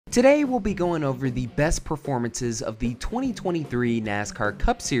Today we'll be going over the best performances of the 2023 NASCAR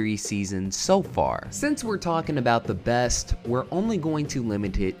Cup Series season so far. Since we're talking about the best, we're only going to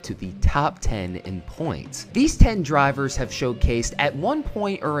limit it to the top 10 in points. These 10 drivers have showcased at one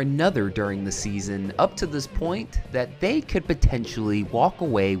point or another during the season up to this point that they could potentially walk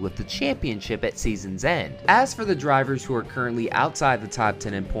away with the championship at season's end. As for the drivers who are currently outside the top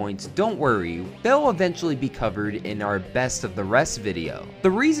 10 in points, don't worry, they'll eventually be covered in our best of the rest video.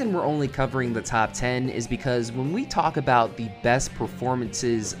 The reason we're only covering the top 10 is because when we talk about the best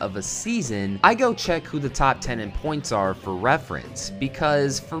performances of a season, I go check who the top 10 in points are for reference,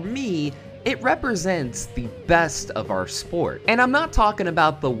 because for me, it represents the best of our sport. And I'm not talking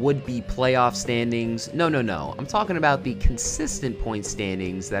about the would-be playoff standings, no, I'm talking about the consistent point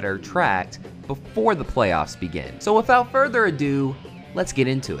standings that are tracked before the playoffs begin. So without further ado, let's get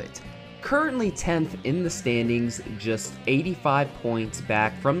into it. Currently 10th in the standings, just 85 points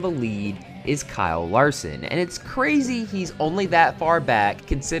back from the lead, is Kyle Larson, and it's crazy he's only that far back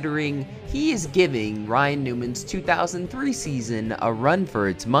considering he is giving Ryan Newman's 2003 season a run for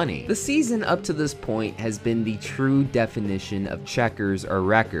its money. The season up to this point has been the true definition of checkers or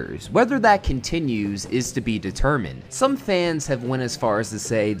wreckers. Whether that continues is to be determined. Some fans have went as far as to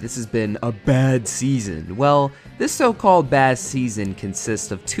say this has been a bad season. Well, this so-called bad season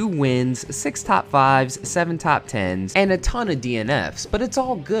consists of 2 wins, 6 top 5s, 7 top 10s, and a ton of DNFs, but it's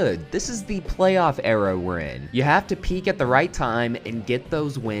all good. This is the playoff era we're in. You have to peak at the right time and get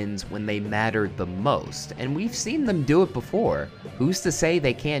those wins when they mattered the most, and we've seen them do it before. Who's to say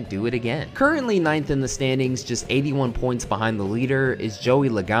they can't do it again? Currently 9th in the standings, just 81 points behind the leader, is Joey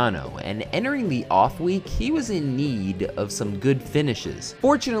Logano, and entering the off week, he was in need of some good finishes.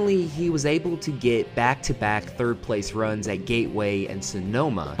 Fortunately, he was able to get back-to-back third place runs at Gateway and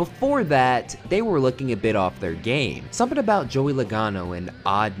Sonoma. Before that, they were looking a bit off their game. Something about Joey Logano in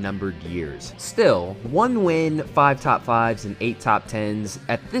odd-numbered years. Still, 1 win, 5 top 5s, and 8 top 10s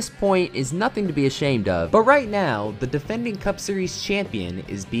at this point is nothing to be ashamed of, but right now, the defending Cup Series champion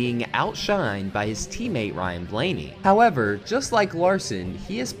is being outshined by his teammate Ryan Blaney. However, just like Larson,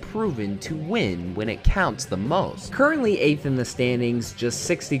 he has proven to win when it counts the most. Currently 8th in the standings, just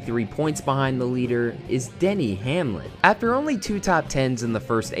 63 points behind the leader, is Denny Hamlin. After only 2 top 10s in the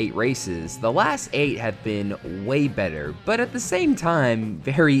first 8 races, the last 8 have been way better, but at the same time,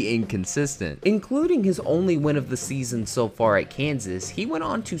 very inconsistent. Including his only win of the season so far at Kansas, he went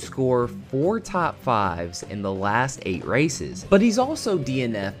on to score 4 top 5s in the last 8 races, but he's also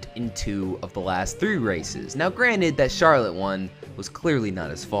DNF'd in 2 of the last 3 races. Now granted, that Charlotte one was clearly not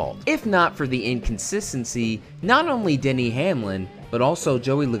his fault. If not for the inconsistency, not only Denny Hamlin, but also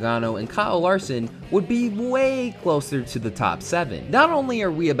Joey Logano and Kyle Larson would be way closer to the top 7. Not only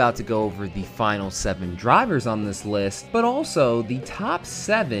are we about to go over the final 7 drivers on this list, but also the top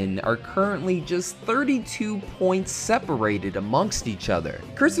 7 are currently just 32 points separated amongst each other.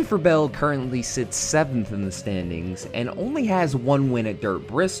 Christopher Bell currently sits 7th in the standings and only has 1 win at Dirt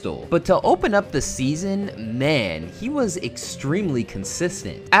Bristol, but to open up the season, man, he was extremely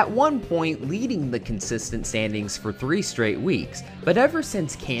consistent. At one point leading the consistent standings for 3 straight weeks, but ever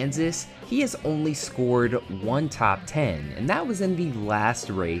since Kansas, he has only scored 1 top 10, and that was in the last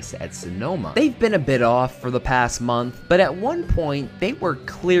race at Sonoma. They've been a bit off for the past month, but at one point, they were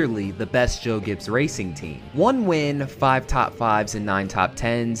clearly the best Joe Gibbs racing team. 1 win, 5 top 5s, and 9 top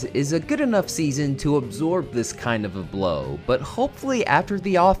 10s is a good enough season to absorb this kind of a blow, but hopefully after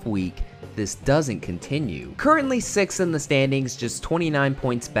the off week, this doesn't continue. Currently 6th in the standings, just 29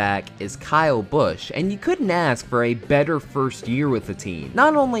 points back, is Kyle Busch, and you couldn't ask for a better first year with the team.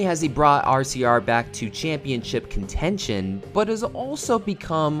 Not only has he brought RCR back to championship contention, but has also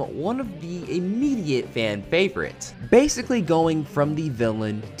become one of the immediate fan favorites, basically going from the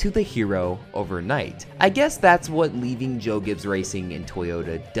villain to the hero overnight. I guess that's what leaving Joe Gibbs Racing in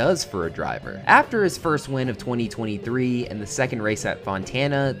Toyota does for a driver. After his first win of 2023 and the second race at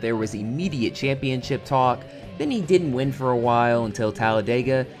Fontana, there was immediate championship talk. Then he didn't win for a while until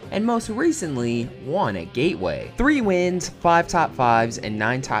Talladega, and most recently won at Gateway. 3 wins, 5 top 5s, and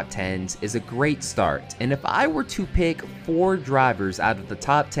 9 top 10s is a great start, and if I were to pick 4 drivers out of the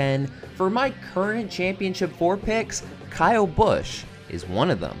top 10 for my current championship 4 picks, Kyle Busch is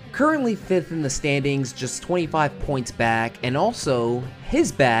one of them. Currently 5th in the standings, just 25 points back, and also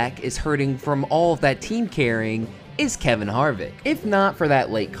his back is hurting from all of that team carrying, is Kevin Harvick. If not for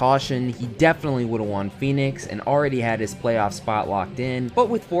that late caution, he definitely would have won Phoenix and already had his playoff spot locked in, but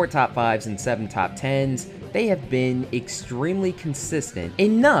with 4 top 5s and 7 top 10s, they have been extremely consistent,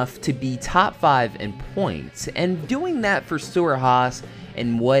 enough to be top 5 in points, and doing that for Stewart-Haas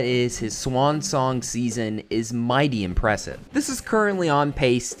in what is his swan song season is mighty impressive. This is currently on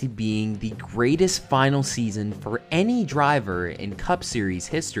pace to being the greatest final season for any driver in Cup Series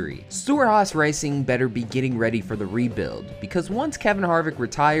history. Stewart-Haas Racing better be getting ready for the rebuild, because once Kevin Harvick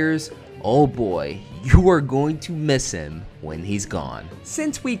retires, oh boy, you are going to miss him when he's gone.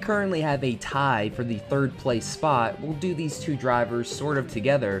 Since we currently have a tie for the third place spot, we'll do these two drivers sort of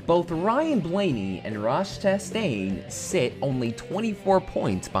together. Both Ryan Blaney and Ross Chastain sit only 24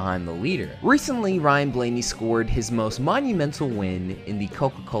 points behind the leader. Recently, Ryan Blaney scored his most monumental win in the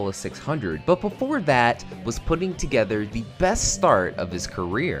Coca-Cola 600, but before that was putting together the best start of his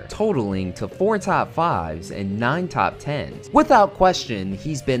career, totaling to 4 top 5s and 9 top 10s. Without question,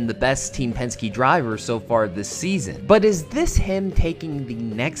 he's been the best Team Penske driver so far this season. But is this him taking the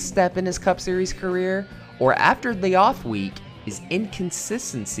next step in his Cup Series career? Or after the off week, is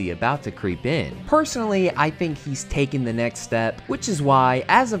inconsistency about to creep in? Personally, I think he's taken the next step, which is why,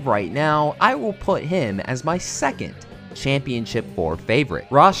 as of right now, I will put him as my second Championship 4 favorite.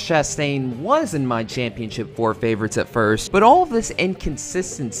 Ross Chastain was in my Championship 4 favorites at first, but all of this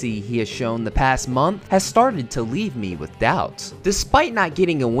inconsistency he has shown the past month has started to leave me with doubts. Despite not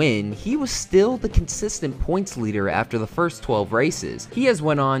getting a win, he was still the consistent points leader after the first 12 races. He has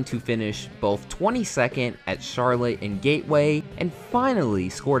went on to finish both 22nd at Charlotte and Gateway, and finally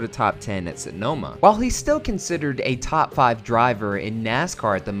scored a top 10 at Sonoma. While he's still considered a top 5 driver in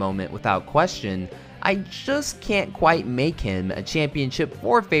NASCAR at the moment without question, I just can't quite make him a Championship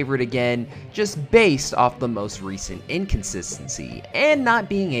 4 favorite again, just based off the most recent inconsistency and not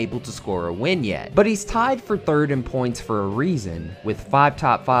being able to score a win yet. But he's tied for third in points for a reason, with 5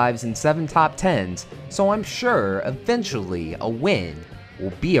 top 5s and 7 top 10s, so I'm sure eventually a win will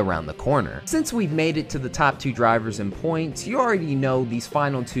be around the corner. Since we've made it to the top 2 drivers in points, you already know these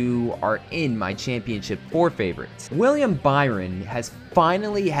final 2 are in my Championship 4 favorites. William Byron has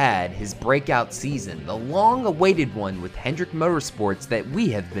finally had his breakout season, the long-awaited one with Hendrick Motorsports that we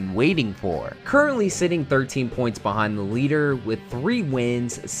have been waiting for. Currently sitting 13 points behind the leader with 3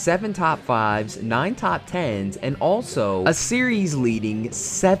 wins, 7 top 5s, 9 top 10s, and also a series-leading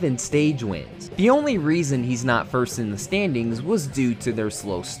 7 stage wins. The only reason he's not first in the standings was due to their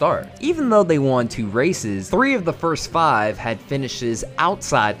slow start. Even though they won 2 races, 3 of the first 5 had finishes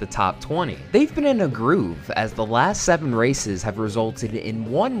outside the top 20. They've been in a groove as the last 7 races have resulted in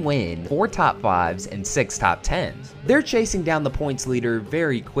 1 win, 4 top 5s, and 6 top 10s. They're chasing down the points leader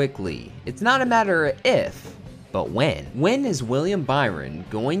very quickly. It's not a matter of if, but when. When is William Byron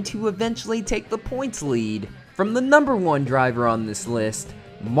going to eventually take the points lead from the number 1 driver on this list,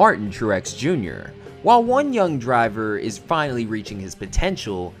 Martin Truex Jr.? While one young driver is finally reaching his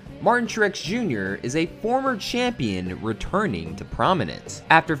potential, Martin Truex Jr. is a former champion returning to prominence.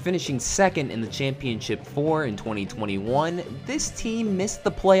 After finishing second in the Championship 4 in 2021, this team missed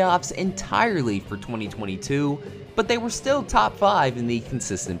the playoffs entirely for 2022, but they were still top 5 in the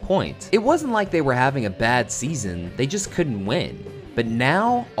consistent points. It wasn't like they were having a bad season, they just couldn't win. But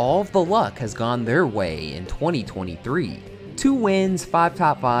now, all of the luck has gone their way in 2023. 2 wins, 5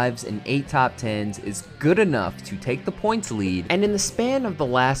 top 5s, and 8 top 10s is good enough to take the points lead, and in the span of the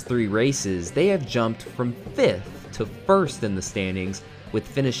last 3 races, they have jumped from 5th to 1st in the standings, with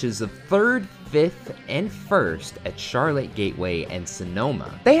finishes of 3rd, 5th, and 1st at Charlotte, Gateway, and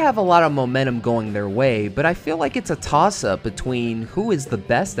Sonoma. They have a lot of momentum going their way, but I feel like it's a toss-up between who is the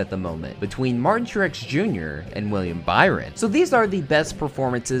best at the moment, between Martin Truex Jr. and William Byron. So these are the best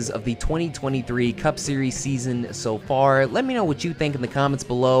performances of the 2023 Cup Series season so far. Let me know what you think in the comments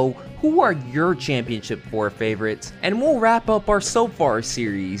below. Who are your Championship 4 favorites? And we'll wrap up our So Far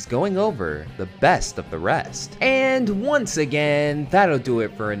series going over the best of the rest. And once again, that'll do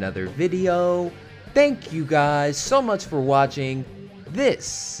it for another video. Thank you guys so much for watching.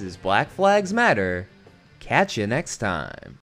 This is Black Flags Matter. Catch you next time.